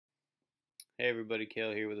Hey everybody,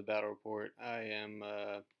 Kale here with a battle report.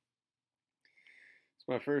 It's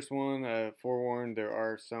my first one. Forewarned, there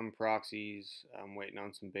are some proxies. I'm waiting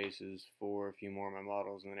on some bases for a few more of my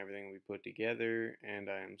models and then everything will be put together, and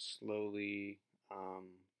I am slowly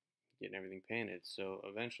getting everything painted. So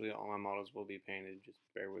eventually all my models will be painted. Just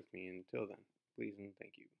bear with me until then, please and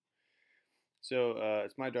thank you. So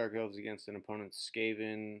it's my Dark Elves against an opponent's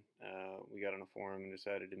Skaven. We got on a forum and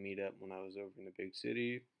decided to meet up when I was over in the big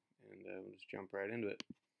city, and we'll just jump right into it.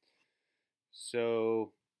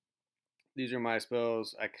 So these are my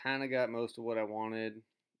spells. I kind of got most of what I wanted.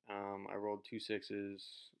 I rolled 2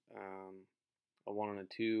 6s, a 1 and a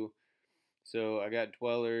 2. So I got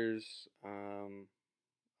Dwellers.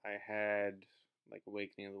 I had like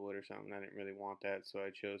Awakening of the Wood or something. I didn't really want that, so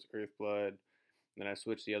I chose Earthblood. Then I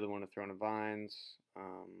switched the other one to Throne of Vines.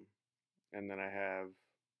 And then I have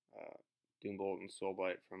Doombolt and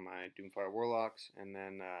Soulblight from my Doomfire Warlocks, and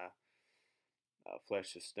then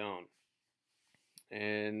Flesh to Stone.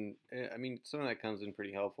 And I mean, some of that comes in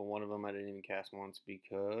pretty helpful. One of them I didn't even cast once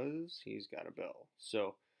because he's got a bell.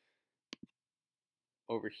 So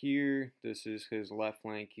over here, this is his left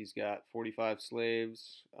flank. He's got 45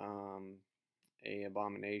 slaves, a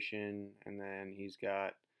abomination, and then he's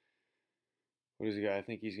got, what does he got? I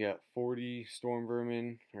think he's got 40 storm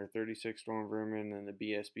vermin or 36 storm vermin, and the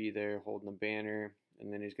BSB there holding the banner,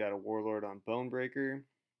 and then he's got a warlord on Bonebreaker.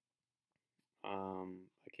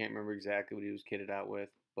 I can't remember exactly what he was kitted out with,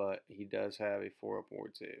 but he does have a 4-up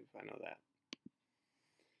ward save. I know that.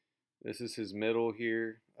 This is his middle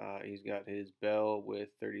here. He's got his bell with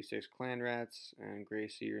 36 clan rats and Grey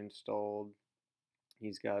Seer installed.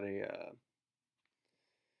 He's got what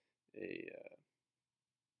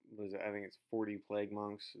is it? I think it's 40 plague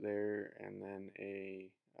monks there, and then a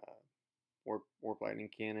warp lightning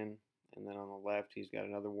cannon. And then on the left, he's got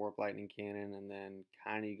another Warp Lightning Cannon, and then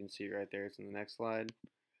kind of you can see right there, it's in the next slide.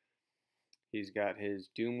 He's got his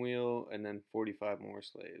Doom Wheel, and then 45 more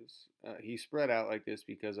slaves. He spread out like this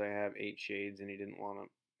because I have 8 shades, and he didn't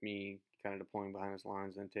want me kind of deploying behind his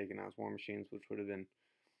lines and taking out his war machines, which would have been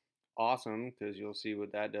awesome, because you'll see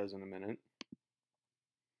what that does in a minute.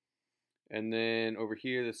 And then over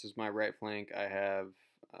here, this is my right flank. I have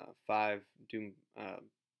 5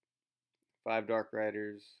 Dark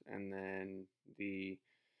Riders, and then the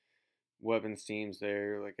weapons teams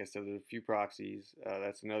there. Like I said, there's a few proxies.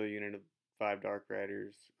 That's another unit of 5 Dark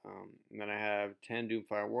Riders. And then I have 10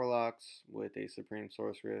 Doomfire Warlocks with a Supreme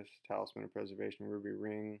Sorceress, Talisman of Preservation, Ruby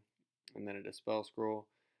Ring, and then a Dispel Scroll.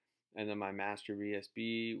 And then my Master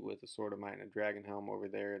BSB with a Sword of Might and a Dragon Helm over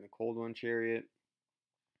there in the Cold One Chariot.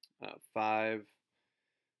 5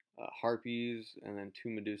 Harpies, and then 2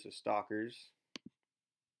 Medusa Stalkers.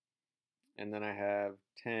 And then I have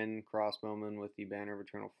 10 crossbowmen with the Banner of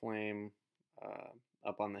Eternal Flame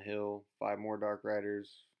up on the hill, 5 more Dark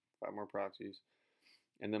Riders, 5 more proxies.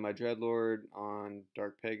 And then my Dreadlord on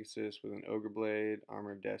Dark Pegasus with an Ogre Blade,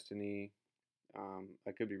 Armor of Destiny.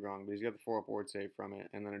 I could be wrong, but he's got the 4-up ward save from it,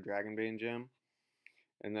 and then a Dragonbane gem.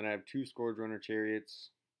 And then I have 2 Scourge Runner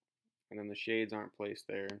Chariots, and then the shades aren't placed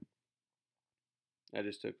there. I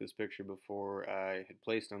just took this picture before I had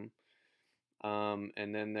placed them.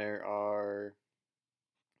 And then there are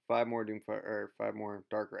 5 more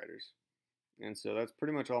Dark Riders. And so that's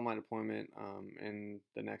pretty much all my deployment. In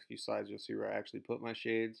the next few slides, you'll see where I actually put my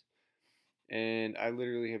shades. And I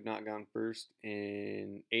literally have not gone first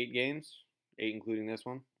in 8 games, 8 including this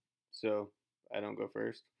one. So I don't go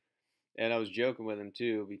first. And I was joking with him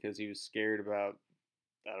too, because he was scared about,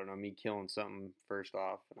 I don't know, me killing something first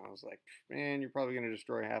off. And I was like, man, you're probably going to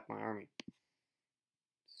destroy half my army.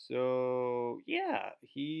 So yeah,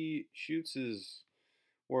 he shoots his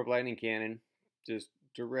Warp Lightning Cannon, just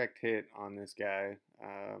direct hit on this guy.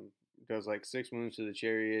 Does like 6 wounds to the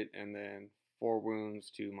chariot, and then 4 wounds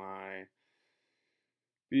to my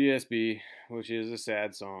BSB, which is a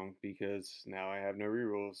sad song because now I have no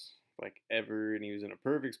rerolls like ever, and he was in a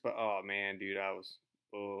perfect spot. Oh man, dude, it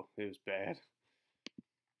was bad.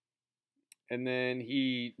 And then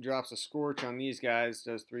he drops a Scorch on these guys,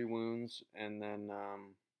 does 3 wounds, and then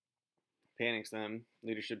panics them,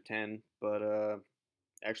 leadership 10, but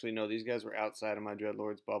actually no, these guys were outside of my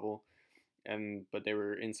Dreadlord's bubble, but they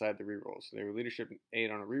were inside the reroll, so they were leadership 8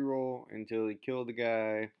 on a reroll until he killed the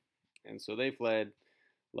guy, and so they fled.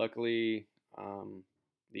 Luckily,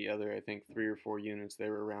 the other, I think, 3 or 4 units they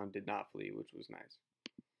were around did not flee, which was nice.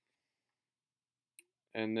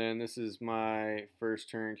 And then this is my first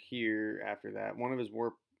turn here after that. One of his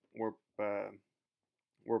warp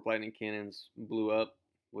lightning cannons blew up,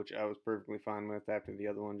 which I was perfectly fine with after the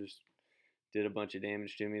other one just did a bunch of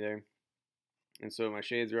damage to me there. And so my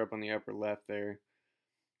shades are up on the upper left there.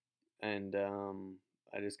 and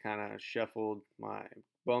I just kind of shuffled my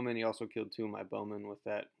bowmen. He also killed 2 of my bowmen with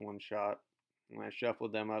that one shot. And I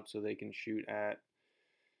shuffled them up so they can shoot at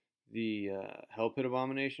the Hell Pit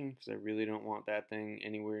Abomination, because I really don't want that thing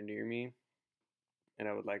anywhere near me, and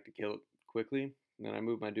I would like to kill it quickly. And then I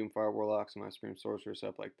moved my Doomfire Warlocks and my Scream Sorceress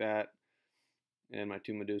up like that, and my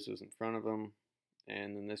 2 Medusas in front of them.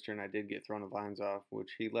 And then this turn I did get Throne of Vines off,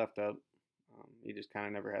 which he left up. He just kind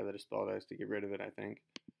of never had the Dispel Dice to get rid of it, I think.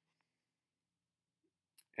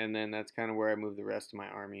 And then that's kind of where I moved the rest of my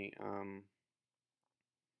army.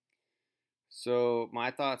 So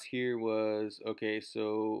my thoughts here was, okay,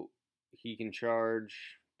 so he can charge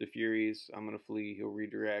the Furies. I'm going to flee. He'll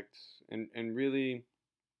redirect. And really,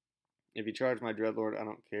 if he charged my Dreadlord, I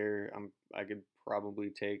don't care. I could probably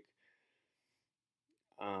take...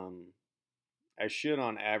 I should,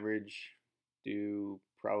 on average, do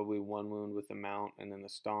probably 1 wound with the Mount and then the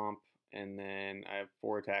Stomp. And then I have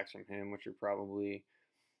 4 attacks from him, which are probably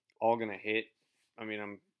all going to hit. I mean,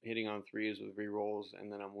 I'm hitting on 3s with rerolls,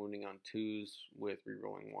 and then I'm wounding on 2s with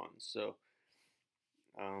rerolling 1s. So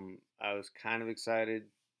I was kind of excited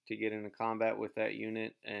to get into combat with that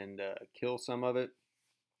unit and kill some of it.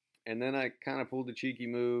 And then I kind of pulled a cheeky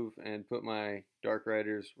move and put my Dark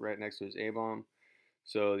Riders right next to his A-Bomb.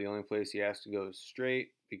 So the only place he has to go is straight,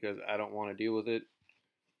 because I don't want to deal with it.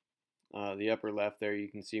 The upper left there, you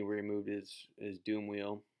can see where he moved his Doom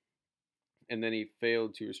Wheel. And then he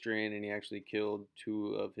failed to restrain, and he actually killed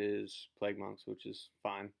 2 of his Plague Monks, which is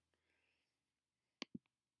fine.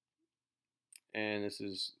 And this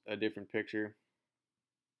is a different picture.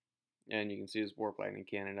 And you can see his Warp Lightning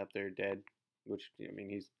Cannon up there dead, which, I mean,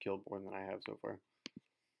 he's killed more than I have so far.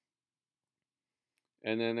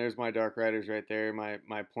 And then there's my Dark Riders right there.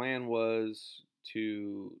 My plan was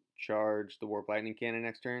to charge the Warp Lightning Cannon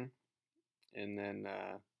next turn. And then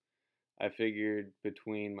I figured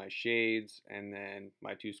between my Shades and then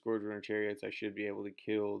my 2 Scourge Runner Chariots, I should be able to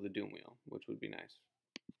kill the Doom Wheel, which would be nice.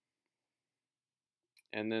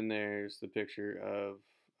 And then there's the picture of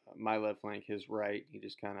my left flank, his right. He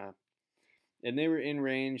just kind of... And they were in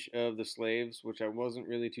range of the slaves, which I wasn't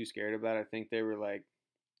really too scared about. I think they were like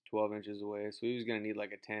 12 inches away, so he was going to need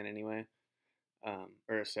like a 10 anyway,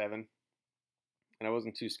 or a 7. And I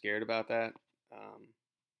wasn't too scared about that.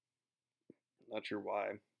 Not sure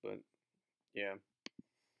why, but yeah.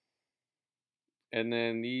 And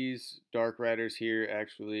then these Dark Riders here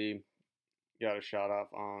actually got a shot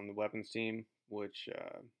off on the weapons team, which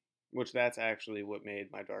that's actually what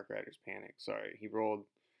made my Dark Riders panic. Sorry, he rolled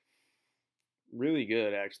really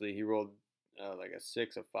good, actually. He rolled like a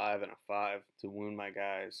 6, a 5, and a 5 to wound my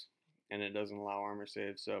guys, and it doesn't allow armor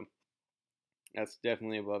saves, so that's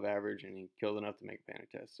definitely above average, and he killed enough to make a panic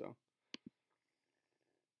test. So,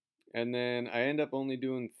 and then I end up only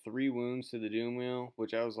doing 3 wounds to the Doom Wheel,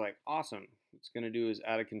 which I was like, awesome. It's going to do his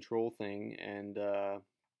out of control thing, and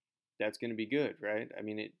that's going to be good, right? I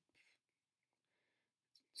mean, it's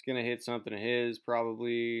going to hit something of his,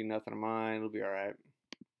 probably, nothing of mine. It'll be all right.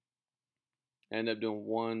 I end up doing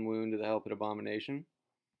 1 wound to the Hell Pit Abomination.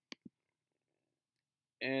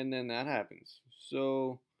 And then that happens.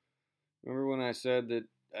 So, remember when I said that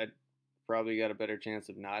I probably got a better chance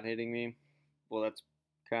of not hitting me? Well, that's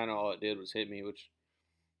kind of all it did, was hit me, which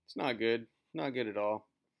it's not good. Not good at all.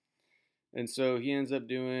 And so he ends up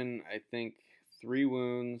doing, I think, 3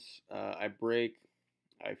 wounds. I break.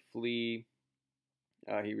 I flee.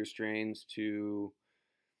 He restrains to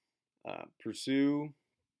pursue.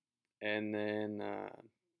 And then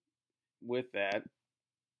with that,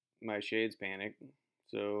 my Shades panic.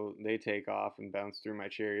 So they take off and bounce through my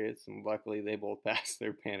chariots. And luckily, they both passed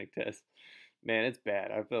their panic test. Man, it's bad.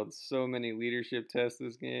 I failed so many leadership tests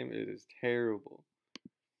this game. It is terrible.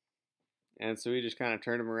 And so we just kind of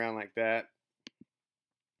turned them around like that.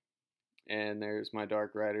 And there's my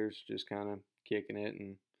Dark Riders just kind of kicking it.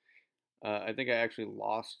 And I think I actually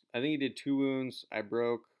lost. I think he did 2 wounds. I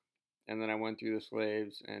broke. And then I went through the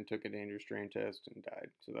slaves and took a dangerous strain test and died.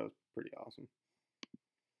 So that was pretty awesome.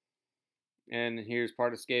 And here's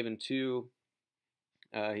part of Skaven 2.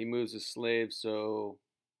 He moves his slaves, so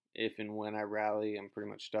if and when I rally, I'm pretty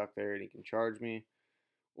much stuck there and he can charge me.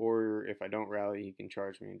 Or if I don't rally, he can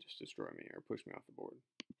charge me and just destroy me or push me off the board.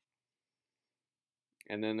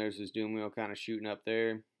 And then there's his Doom Wheel kind of shooting up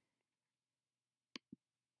there.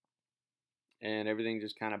 And everything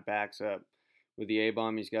just kind of backs up. With the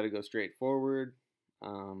A-Bomb, he's got to go straight forward.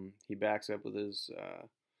 He backs up with his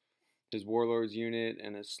Warlords unit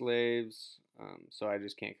and his slaves, so I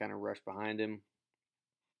just can't kind of rush behind him.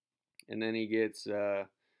 And then he gets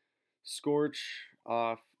Scorch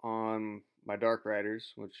off on my Dark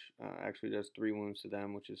Riders, which actually does 3 wounds to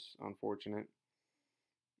them, which is unfortunate.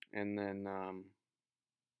 and then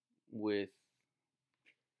with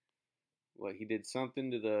what he did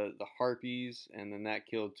something to the harpies, and then that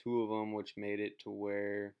killed 2 of them, which made it to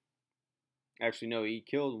where actually no, he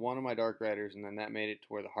killed one of my Dark Riders, and then that made it to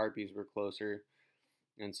where the harpies were closer,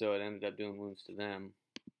 and so it ended up doing wounds to them.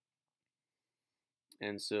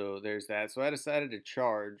 And so there's that. So I decided to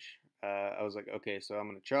charge. I was like, okay, so I'm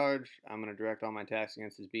going to charge. I'm going to direct all my attacks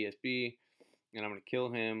against his BSB, and I'm going to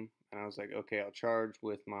kill him. And I was like, okay, I'll charge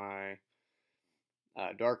with my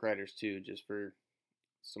Dark Riders too, just for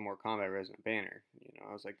some more combat resonant banner. You know,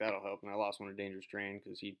 I was like, that'll help. And I lost one to Dangerous Drain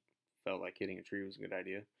because he felt like hitting a tree was a good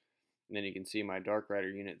idea. And then you can see my Dark Rider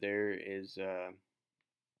unit there is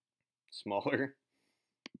smaller.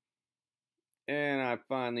 And I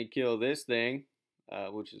finally kill this thing,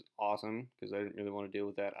 which is awesome because I didn't really want to deal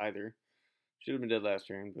with that either. Should have been dead last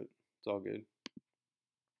turn, but it's all good.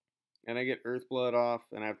 And I get Earthblood off,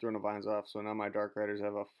 and I have Throne of Vines off, so now my Dark Riders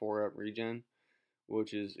have a 4-up regen,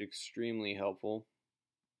 which is extremely helpful.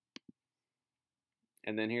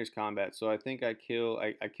 And then here's combat. So I think I kill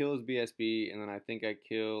his BSB, and then I think I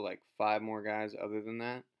kill like 5 more guys other than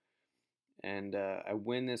that. And I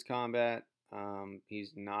win this combat.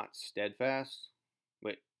 He's not steadfast.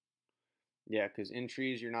 Wait. Yeah, because in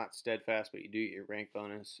trees you're not steadfast, but you do get your rank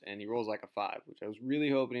bonus. And he rolls like a 5, which I was really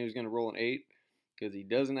hoping he was going to roll an 8. Because he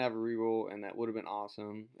doesn't have a reroll, and that would have been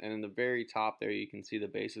awesome. And in the very top there, you can see the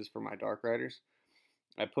bases for my Dark Riders.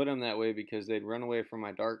 I put them that way because they'd run away from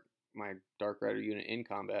my Dark Rider unit in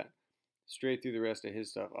combat, straight through the rest of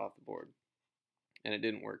his stuff off the board. And it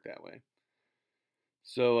didn't work that way.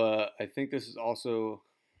 So I think this is also,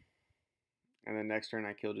 and then next turn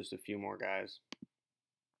I kill just a few more guys.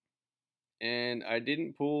 And I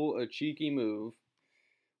didn't pull a cheeky move,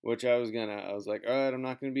 which I was like, all right, I'm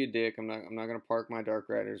not gonna be a dick. I'm not gonna park my Dark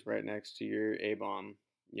Riders right next to your A-bomb.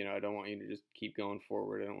 You know, I don't want you to just keep going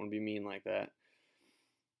forward. I don't want to be mean like that.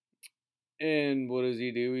 And what does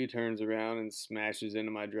he do? He turns around and smashes into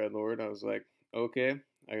my Dreadlord. I was like, okay,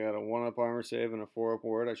 I got a 1-up armor save and a 4-up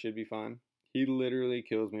ward. I should be fine. He literally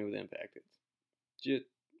kills me with impact hits. Just,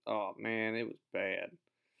 oh man, it was bad.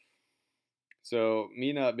 So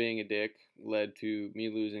me not being a dick led to me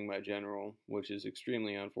losing my general, which is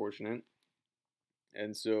extremely unfortunate.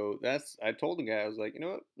 And so I told the guy, I was like, you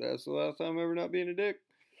know what? That's the last time I'm ever not being a dick.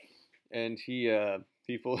 And he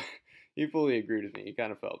fully agreed with me. He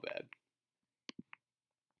kind of felt bad.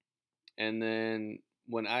 And then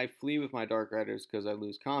when I flee with my Dark Riders because I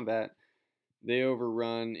lose combat, they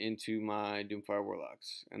overrun into my Doomfire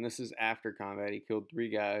Warlocks. And this is after combat. He killed 3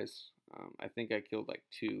 guys. I think I killed like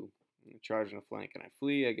 2. I charge in a flank and I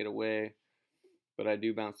flee. I get away. But I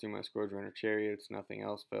do bounce through my Scourge Runner Chariots. Nothing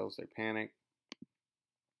else fails their panic.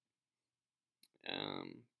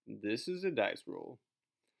 This is a dice roll.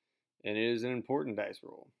 And it is an important dice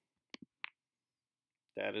roll.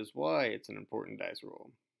 That is why it's an important dice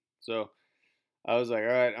roll. So I was like, all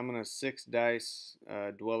right, I'm going to 6 dice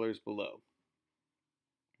Dwellers Below.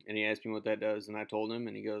 And he asked me what that does, and I told him,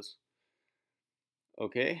 and he goes,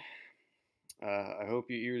 okay, I hope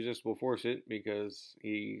you Irresistible Force it, because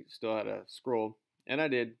he still had a scroll. And I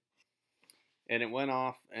did. And it went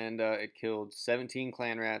off, and it killed 17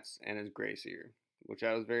 clan rats and his Grey Seer, which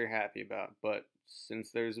I was very happy about. But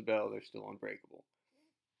since there's a bell, they're still unbreakable,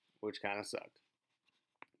 which kind of sucked.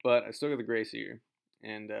 But I still got the Grey Seer,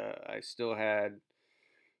 and I still had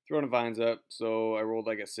Throne of Vines up, so I rolled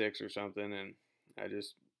like a 6 or something, and I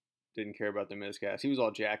just didn't care about the miscast. He was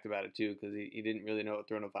all jacked about it too, because he didn't really know what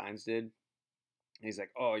Throne of Vines did. And he's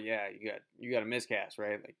like, oh yeah, you got a miscast,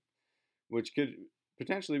 right? Like, which could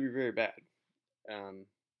potentially be very bad.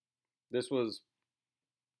 This was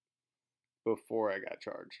before I got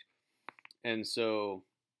charged. And so,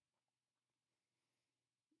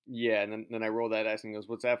 yeah, and then I rolled that dice and he goes,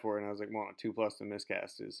 what's that for? And I was like, well, a 2+ the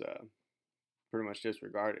miscast is pretty much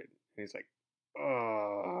disregarded. And he's like,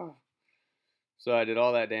 oh. So I did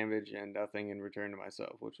all that damage and nothing in return to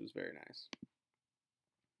myself, which was very nice.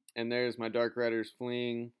 And there's my Dark Riders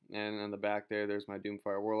fleeing, and on the back there's my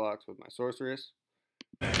Doomfire Warlocks with my Sorceress.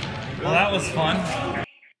 Well, that was fun.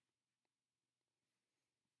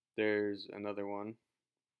 There's another one.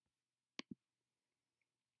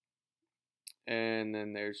 And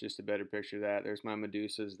then there's just a better picture of that. There's my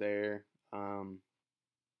Medusas there.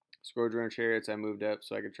 Scourge Runner Chariots I moved up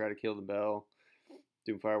so I could try to kill the bell.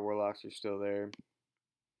 Doomfire Warlocks are still there.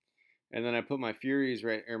 And then I put my Furies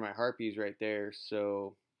my Harpies right there,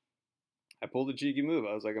 so I pulled a cheeky move.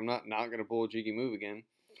 I was like, I'm not going to pull a cheeky move again.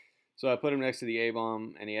 So I put him next to the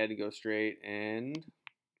A-bomb, and he had to go straight, and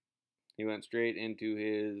he went straight into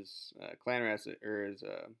his Clan Rat, or his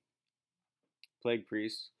Plague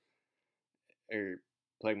Priest, or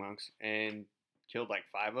plague monks and killed like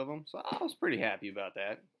 5 of them. So I was pretty happy about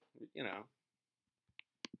that, you know.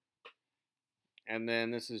 And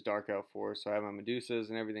then this is Dark Elf Force, so I have my Medusas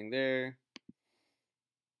and everything there.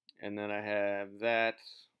 And then I have that.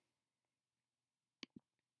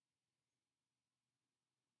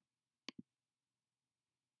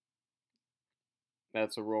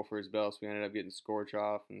 That's a roll for his bell, so we ended up getting Scorch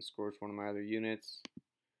off and Scorch one of my other units.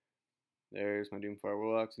 There's my Doomfire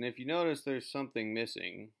Warlocks. And if you notice, there's something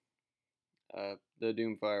missing. The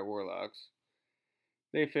Doomfire Warlocks.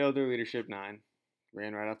 They failed their leadership 9.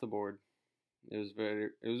 Ran right off the board. It was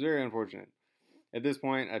very unfortunate. At this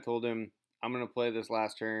point, I told him, I'm going to play this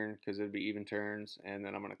last turn because it'd be even turns, and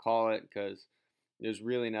then I'm going to call it because there's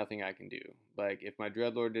really nothing I can do. Like, if my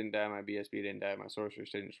Dreadlord didn't die, my BSB didn't die, my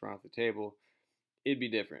Sorceress didn't just run off the table, it'd be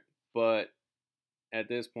different. But at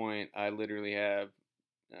this point, I literally have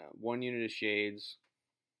 1 unit of Shades,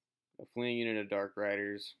 a fleeing unit of Dark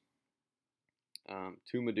Riders,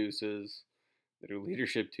 2 Medusas that are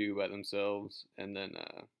leadership 2 by themselves, and then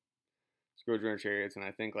Scourge Runner Chariots, and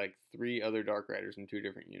I think like 3 other Dark Riders in 2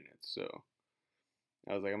 different units. So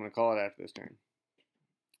I was like, I'm going to call it after this turn.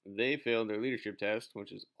 They failed their leadership test,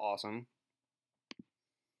 which is awesome.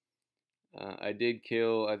 I did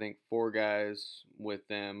kill, I think, 4 guys with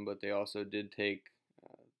them, but they also did take,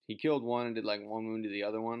 he killed one and did like 1 wound to the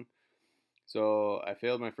other one. So I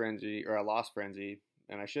failed my Frenzy, or I lost Frenzy,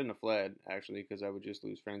 and I shouldn't have fled, actually, because I would just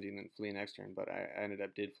lose Frenzy and then flee next turn, but I ended up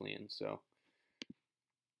fleeing, so,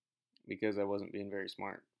 because I wasn't being very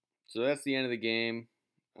smart. So that's the end of the game.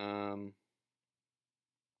 I'm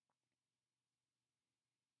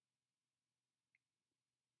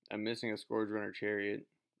missing a Scourge Runner Chariot,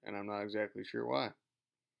 and I'm not exactly sure why,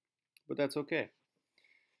 but that's okay.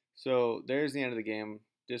 So there's the end of the game.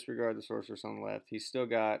 Disregard the Sorceress on the left. He's still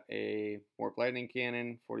got a Warp Lightning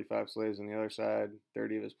Cannon, 45 slaves on the other side,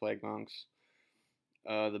 30 of his Plague Monks,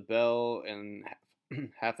 the Bell, and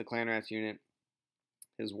half the Clan Rats unit,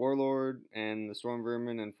 his Warlord, and the Storm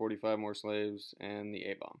Vermin, and 45 more slaves, and the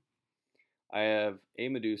A-Bomb. I have a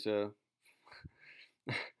Medusa,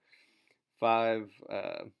 5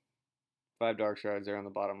 Dark Shards there on the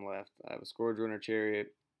bottom left. I have a Scourge Runner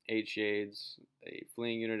Chariot, 8 Shades, a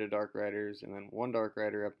fleeing unit of Dark Riders, and then 1 Dark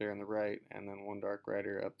Rider up there on the right, and then 1 Dark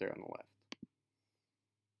Rider up there on the left.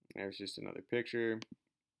 There's just another picture.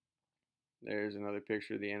 There's another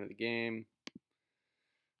picture of the end of the game.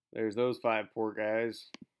 There's those 5 poor guys.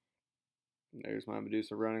 There's my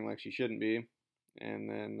Medusa running like she shouldn't be. And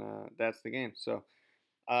then that's the game. So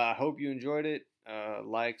I hope you enjoyed it.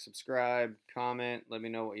 Like, subscribe, comment, let me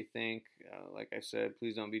know what you think. Like I said,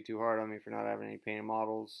 please don't be too hard on me for not having any painted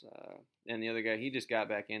models. And the other guy, he just got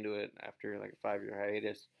back into it after like a 5-year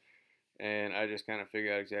hiatus. And I just kind of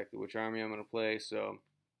figured out exactly which army I'm going to play. So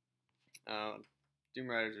Doom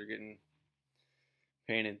Riders are getting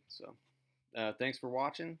painted. So thanks for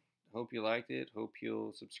watching. Hope you liked it. Hope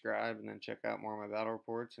you'll subscribe and then check out more of my battle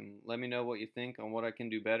reports. And let me know what you think on what I can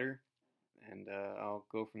do better. And I'll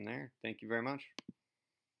go from there. Thank you very much.